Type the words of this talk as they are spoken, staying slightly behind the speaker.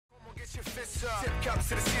Put your fists up. Tip cups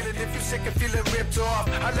to the ceiling if you're sick of feeling ripped off.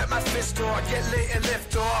 I let my fist off, get lit and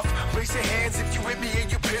lift off. Raise your hands if you with me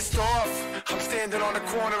and you pissed off. I'm standing on the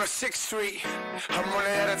corner of 6th Street. I'm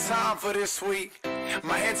running out of time for this week.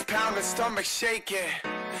 My head's pounding, stomach shaking.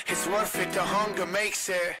 It's worth it, the hunger makes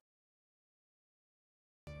it.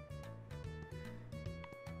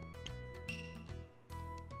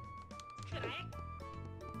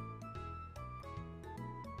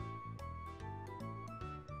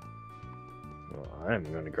 Well, I'm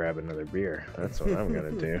going to grab another beer. That's what I'm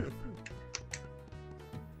going to do.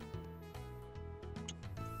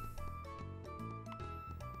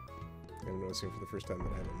 I'm noticing for the first time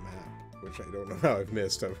that I have a map, which I don't know how I've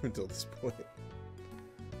missed up until this point.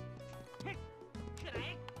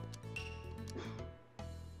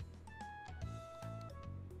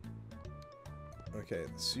 Okay,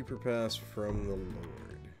 the super pass from the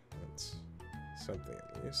Lord. That's something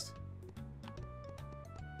at least.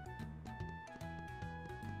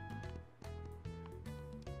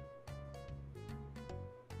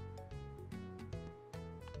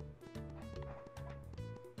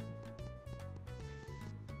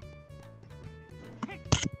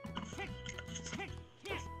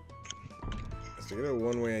 So you know,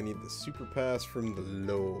 one way I need the super pass from the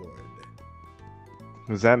Lord.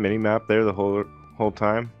 Was that mini map there the whole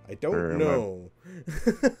time? I don't know.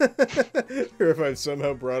 Or if I've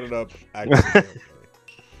somehow brought it up accidentally.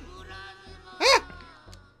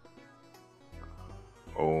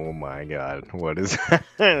 Oh my god, what is that?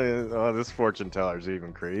 Oh, this fortune teller's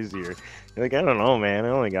even crazier. You're like, I don't know, man. I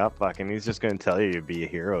only got fucking. He's just gonna tell you to be a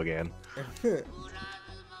hero again.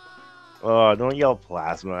 Oh, don't yell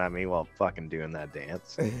plasma at me while fucking doing that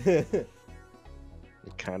dance.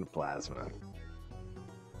 What kind of plasma?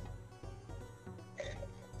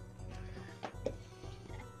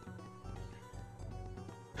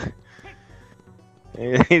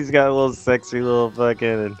 He's got a little sexy little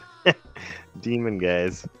fucking demon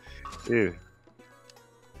guys. Dude.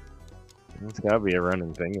 It's gotta be a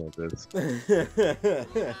running thing with this. Did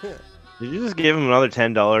you just give him another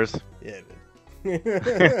 $10? Yeah,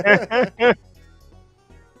 I did.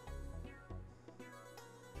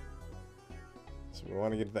 So we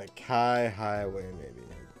want to get to that Kai Highway, maybe.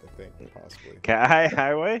 I think, possibly. Kai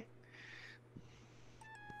Highway?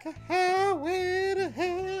 Kai Highway to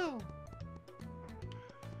hell.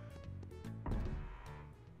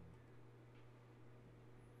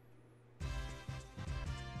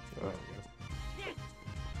 Oh, yeah.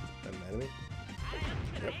 An enemy?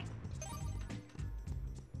 Yep.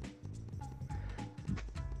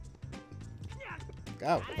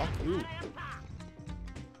 Oh, fuck you.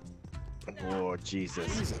 Oh,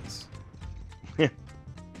 Jesus. Jesus.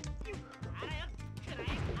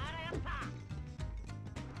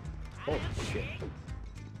 Holy shit.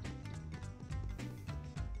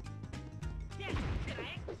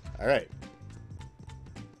 Alright.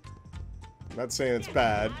 I'm not saying it's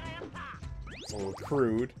bad. It's a little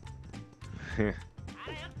crude. To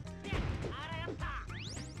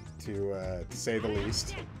say the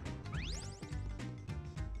least.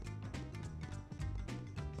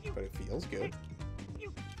 But it feels good.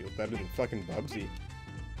 Feels better than fucking Bubsy.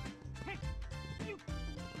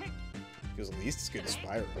 Feels at least as good as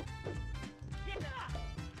Spyro.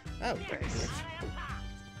 Oh, nice.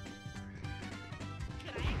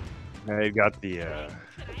 Now you got the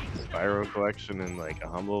Spyro collection and like a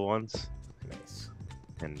humble ones. Nice.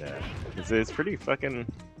 And it's pretty fucking,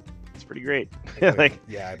 it's pretty great. Like,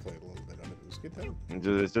 yeah, I played a little bit of it. It was a good time.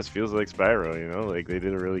 It just feels like Spyro, you know? Like they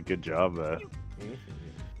did a really good job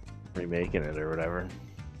remaking it or whatever.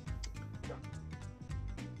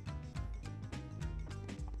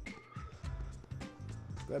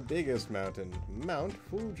 The biggest mountain, Mount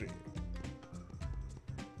Fuji.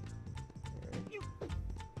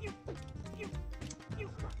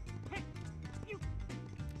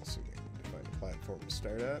 So we need to find a platform to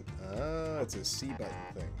start at. Ah, it's a C button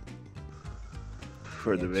thing.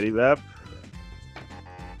 For the mini map?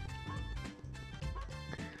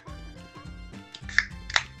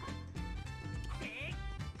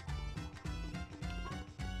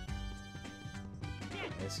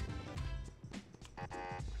 I see.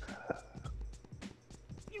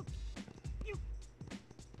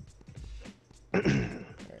 Alright,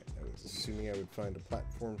 I was assuming I would find a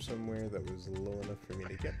platform somewhere that was low enough for me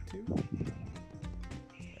to get to.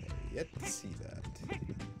 I yet to see that.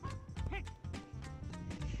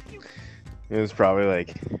 It was probably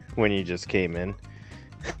like when you just came in.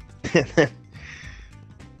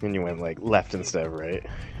 And you went like left instead of right.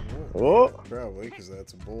 Oh! Yeah, probably, because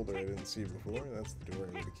that's a boulder I didn't see before. That's the door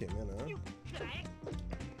I would have came in, huh?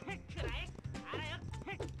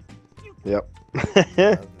 Yep.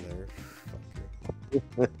 There.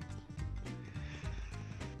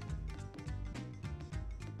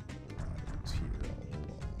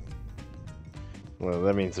 Well,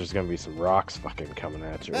 that means there's gonna be some rocks fucking coming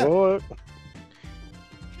at you. Ah. What?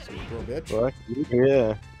 So you poor bitch. Fuck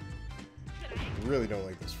yeah. I really don't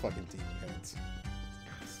like those fucking demon heads.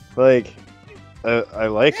 Like, I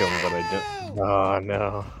like them, but I don't. Oh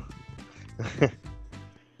no. Come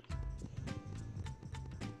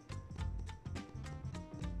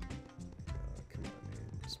on,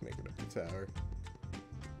 Nate. Just make it up the tower.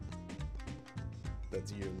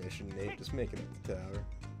 That's your mission, Nate. Just make it up the tower.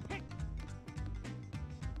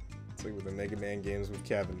 It's like with the Mega Man games with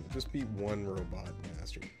Kevin. Just be one robot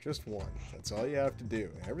master. Just one. That's all you have to do.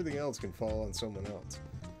 Everything else can fall on someone else.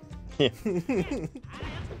 Here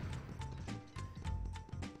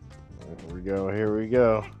we go, here we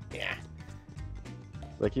go. Yeah.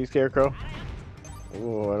 Like you, Scarecrow?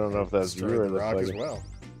 Oh, I don't know if that's you Destroyed or the the rock as fucking... well.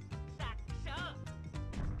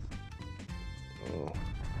 Oh.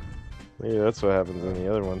 Maybe that's what happens in the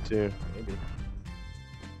other one too. Maybe.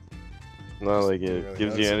 Not like didn't it really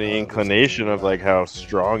gives you notice it. any Oh, there's a inclination of like how rock.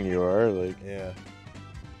 strong you are. Like, Yeah.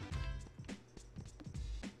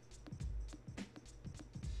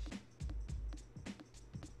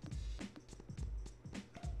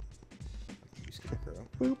 You Scarecrow.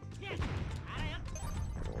 boop.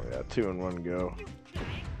 Oh yeah, 2 in 1 go.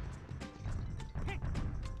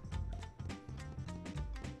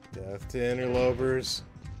 Death to interlopers.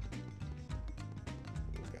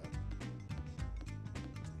 Oh, God.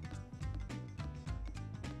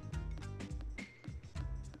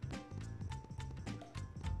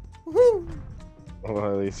 Woohoo!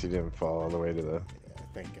 Well, at least you didn't fall all the way to the... Yeah,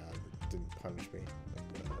 thank God it didn't punish me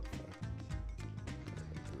like that.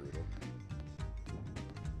 Brutal.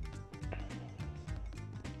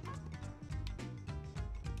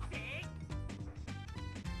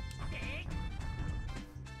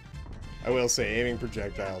 I will say, aiming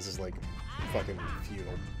projectiles is like fucking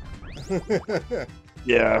futile.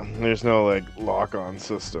 Yeah, there's no like lock-on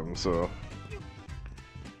system, so...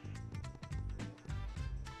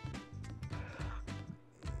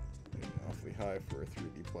 Awfully high for a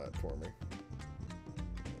 3D platformer.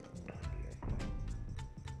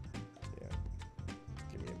 Yeah.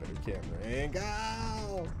 Give me a better camera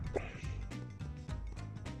angle!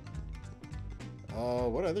 Oh,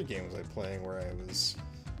 what other game was I playing where I was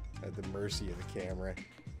at the mercy of the camera?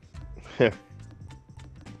 It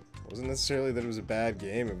wasn't necessarily that it was a bad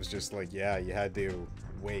game, it was just like, yeah, you had to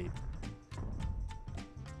wait.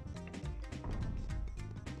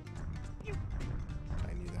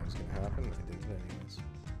 I knew that was gonna happen, I did it anyways.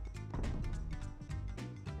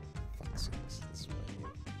 Fuck's sakes, this is what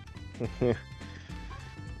I need.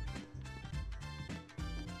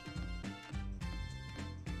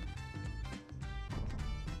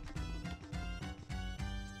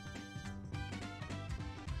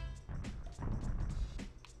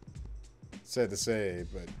 Sad to say,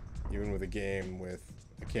 but even with a game with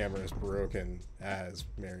a camera as broken as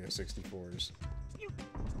Mario 64's,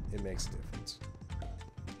 it makes a difference.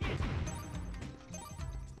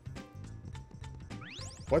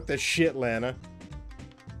 What the shit, Lana?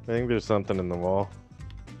 I think there's something in the wall.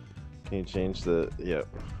 Can you change the... Yep.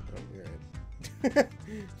 Oh, you're right. I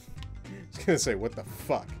was gonna say, what the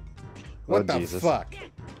fuck? What the Jesus. fuck?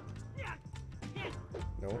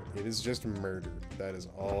 No, it is just murder. That is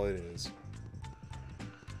all it is.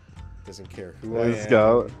 Doesn't care who I It's am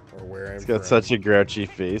got- or where I'm It's got from. such a grouchy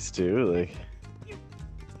face too, like...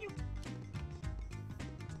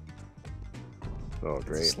 Oh It's a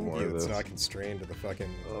great, slinky more of that's this. not constrained to the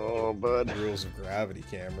fucking Oh, bud. rules of gravity,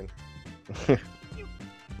 Cameron.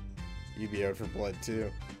 You'd be out for blood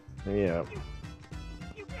too. Yeah.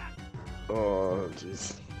 Oh,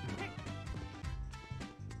 jeez.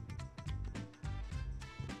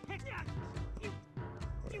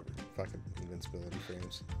 Whatever. Fucking invincibility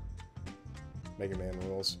frames. Mega Man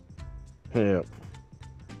rules. Yep.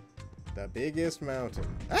 The biggest mountain.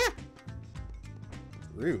 Ah!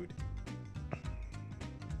 Rude.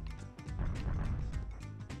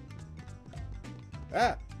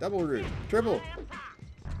 Ah! Double rude. Triple.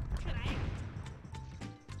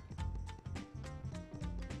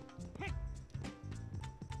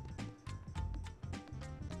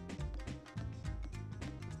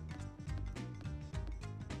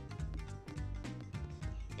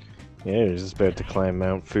 Yeah, you're just about to climb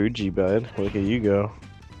Mount Fuji, bud. Look at you go.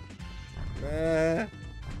 Ah.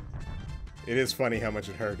 It is funny how much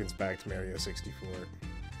it harkens back to Mario 64.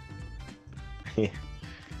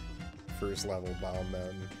 First level Bow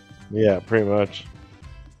Mountain. Yeah, pretty much.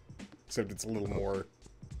 Except it's a little more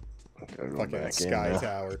Gotta go fucking back in Sky now.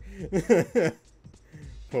 Tower.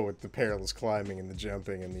 Well, with the perilous climbing and the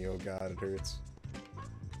jumping and the oh god, it hurts. Oh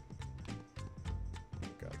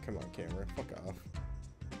god, come on, camera, fuck off.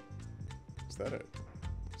 Is that a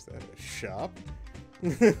shop?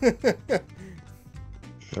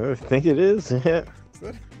 I think it is, yeah.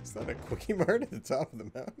 Is that a Quickie Mart at the top of the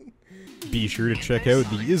mountain? Be sure to check out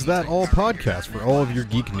the Is That All podcast for all of your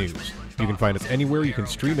geek news. You can find us anywhere you can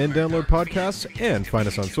stream and download podcasts, and find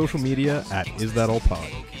us on social media at Is That All Pod.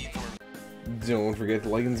 Don't forget to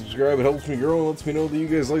like and subscribe. It helps me grow and lets me know that you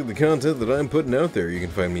guys like the content that I'm putting out there. You can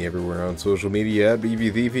find me everywhere on social media at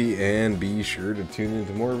BBThiefy, and be sure to tune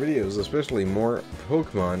into more videos, especially more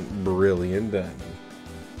Pokemon Brilliant Diamond.